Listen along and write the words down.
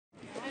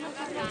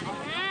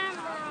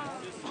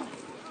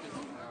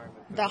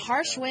The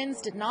harsh winds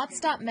did not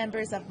stop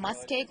members of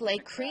Muskeg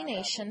Lake Cree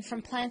Nation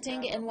from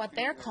planting in what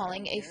they're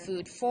calling a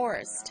food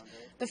forest.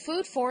 The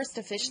food forest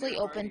officially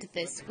opened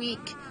this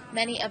week.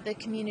 Many of the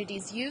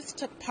community's youth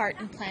took part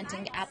in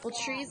planting apple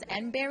trees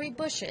and berry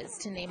bushes,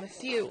 to name a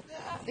few.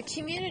 The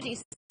community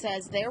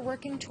says they're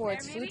working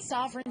towards food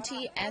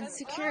sovereignty and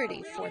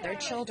security for their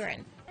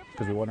children.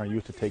 Because we want our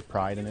youth to take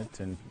pride in it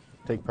and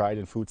take pride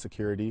in food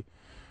security,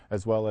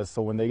 as well as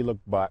so when they look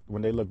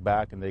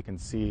back and they can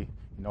see,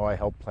 I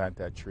helped plant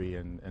that tree,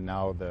 and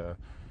now the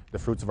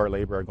fruits of our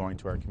labor are going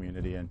to our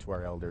community and to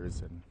our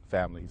elders and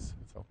families.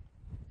 So.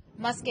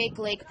 Muskeg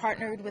Lake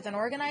partnered with an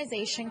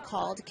organization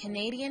called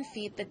Canadian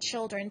Feed the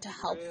Children to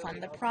help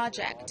fund the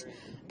project.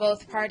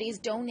 Both parties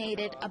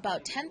donated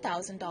about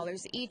 $10,000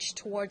 each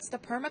towards the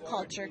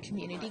permaculture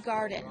community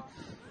garden.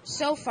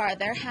 So far,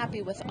 they're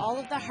happy with all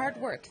of the hard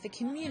work the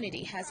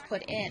community has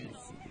put in.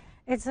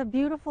 It's a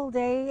beautiful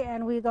day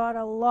and we got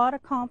a lot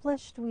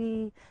accomplished.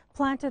 We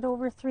planted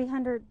over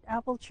 300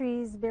 apple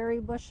trees, berry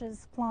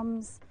bushes,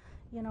 plums,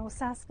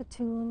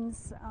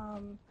 Saskatoons.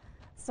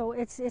 So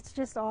it's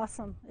just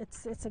awesome.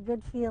 It's a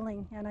good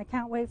feeling and I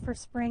can't wait for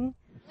spring.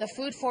 The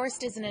Food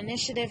Forest is an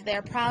initiative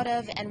they're proud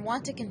of and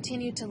want to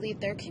continue to lead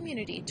their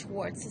community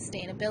towards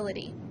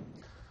sustainability.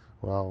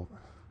 Well,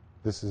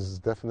 this has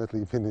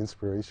definitely been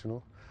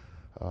inspirational.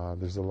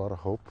 There's a lot of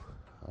hope.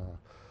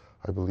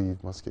 I believe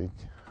Muskeg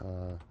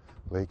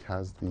Lake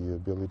has the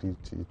ability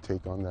to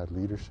take on that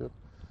leadership.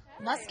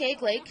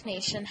 Muskeg Lake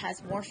Nation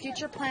has more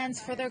future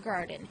plans for their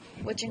garden,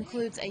 which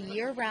includes a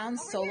year-round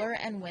solar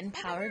and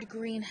wind-powered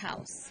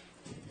greenhouse.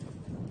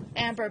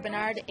 Amber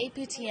Bernard,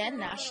 APTN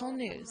National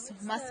News,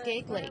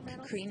 Muskeg Lake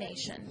Cree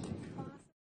Nation.